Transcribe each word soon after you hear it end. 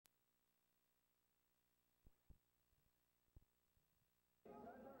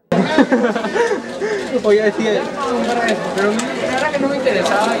Oye, decía... Pero la verdad que no me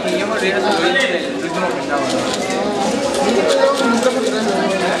interesaba y yo me olvidé de subir el último que estaba.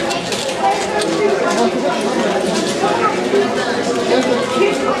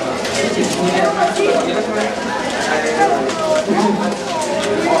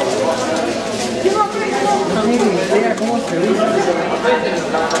 No tengo ni idea cómo se ve.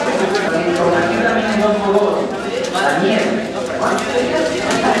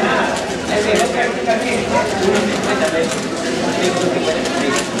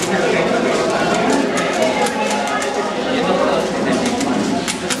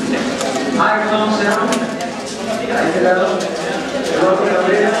 A este lado, Eduardo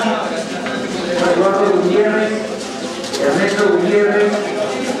Cabrera, Eduardo Gutiérrez, Ernesto Gutiérrez,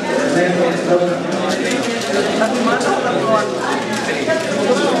 Ernesto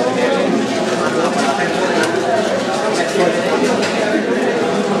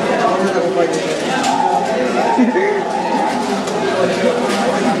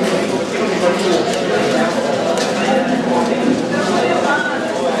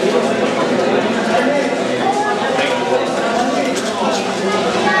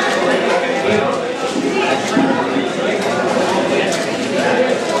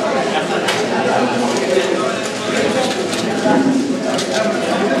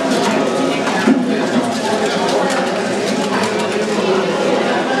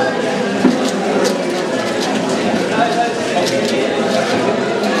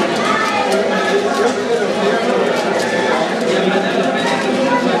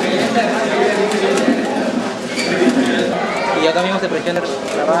Y acá mismo se presiona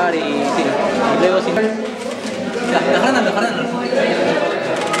grabar y sí. Y luego sí. La jarana.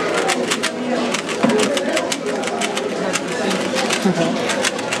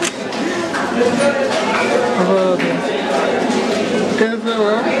 ¿Qué es eso,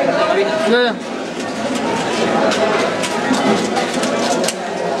 weón? Ya.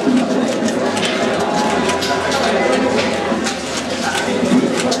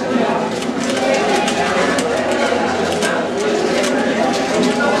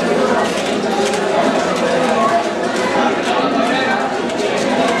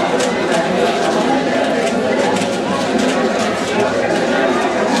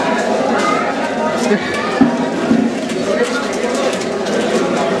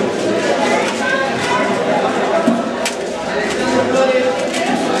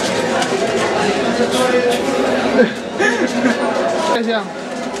 Gracias.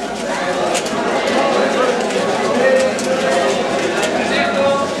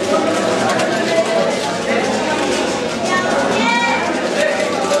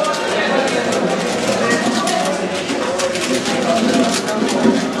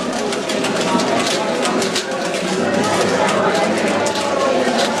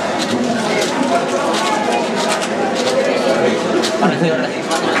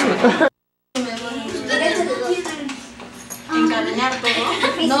 Encadenar todo.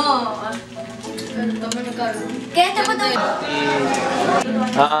 No. ¿Qué te cuento?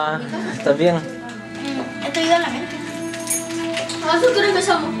 Ah, está bien. He traído a la mente. ¿A qué hora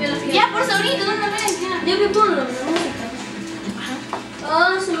empezamos? Ya, por ahorita, no me ves. Ya me pongo la música.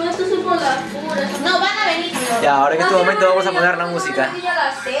 Ah, se me está por las puras. No, van a venir. Ya, ahora en este momento vamos a poner la música. Ya a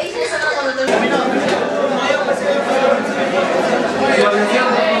las 6, eso no cuando termino.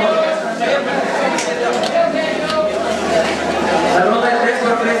 La ronda de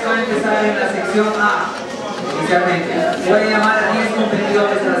 3x3 va a empezar en la sección A, inicialmente. Voy a llamar a 10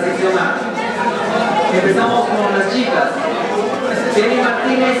 competidores de la sección A. Empezamos con las chicas. Jenny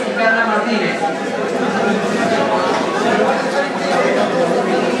Martínez y Carla Martínez.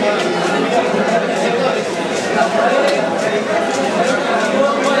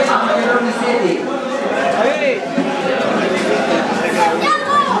 Ángel Onicetti.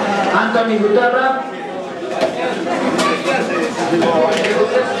 Anthony Gutarra.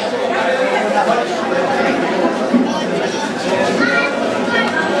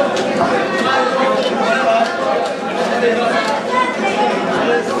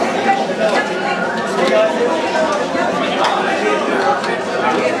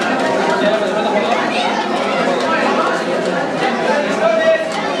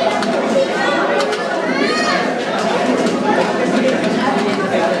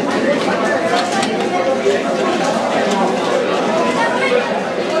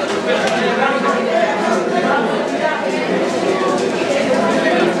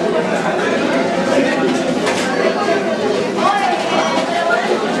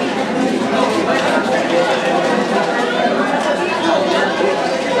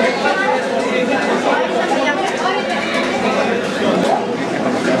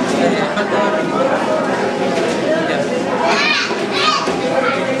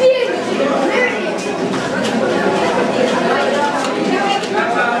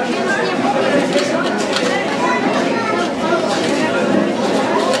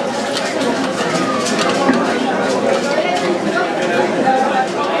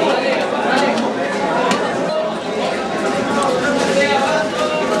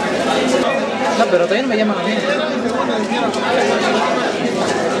 pero todavía no me llaman a mí.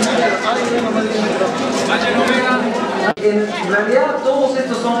 En realidad todos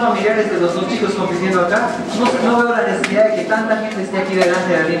estos son familiares de los dos chicos compitiendo acá. No veo la necesidad de que tanta gente esté aquí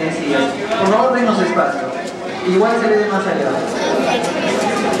delante de la línea de sillas. Por favor, denos espacio. Igual se le dé más allá.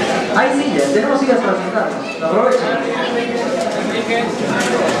 Hay sillas, tenemos sillas para sentarnos. Aprovechen.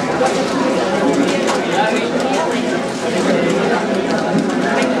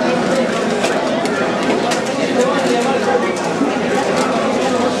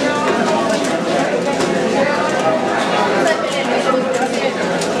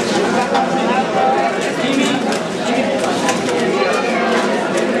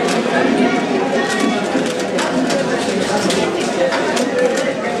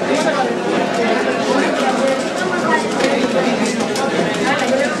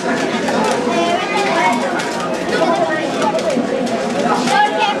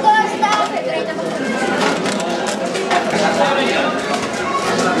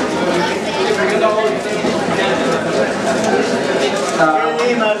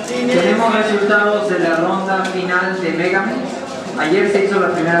 Tenemos resultados de la ronda final de Megamen. Ayer se hizo la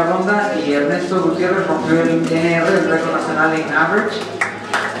primera ronda y Ernesto Gutiérrez rompió el NR, el récord nacional en average.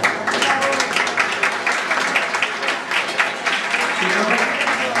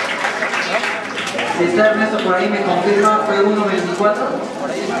 Si está Ernesto por ahí, me confirma, fue 1.24.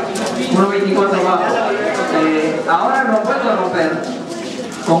 1.24 bajo. Ahora lo puedo romper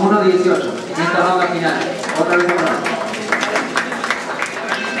con 1.18 en esta ronda final. Otra vez más.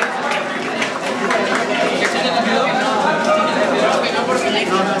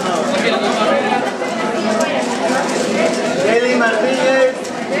 Eli Martínez.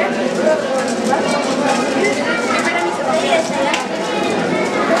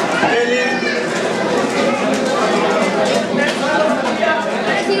 Eli.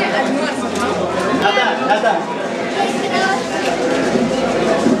 Nada.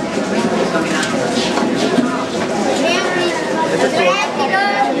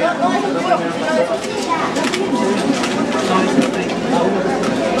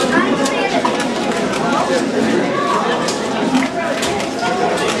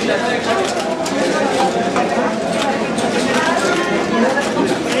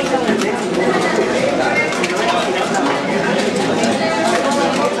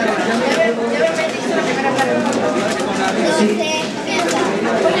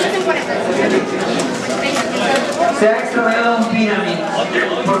 Se ha extraviado un pirámide.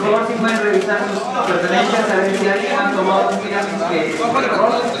 Por favor, si pueden revisar sus pertenencias, a ver si alguien ha tomado un pirámide que por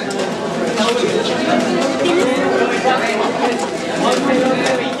error.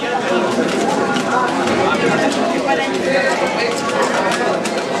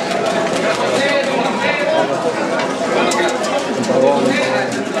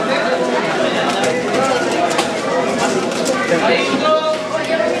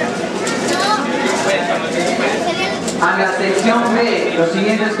 A la sección B, los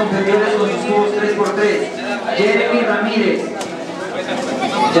siguientes competidores con sus cubos 3x3. Jeremy Ramírez,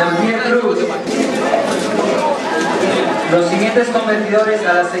 Jean-Pierre Cruz. Los siguientes competidores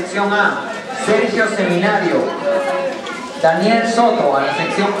a la sección A: Sergio Seminario, Daniel Soto a la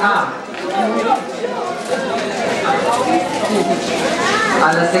sección A.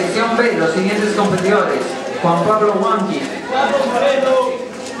 A la sección B, los siguientes competidores: Juan Pablo Wanqui,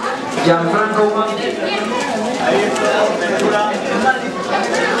 Gianfranco Wanqui. Ahí está, apertura.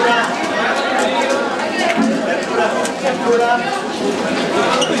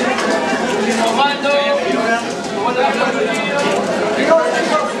 Comando.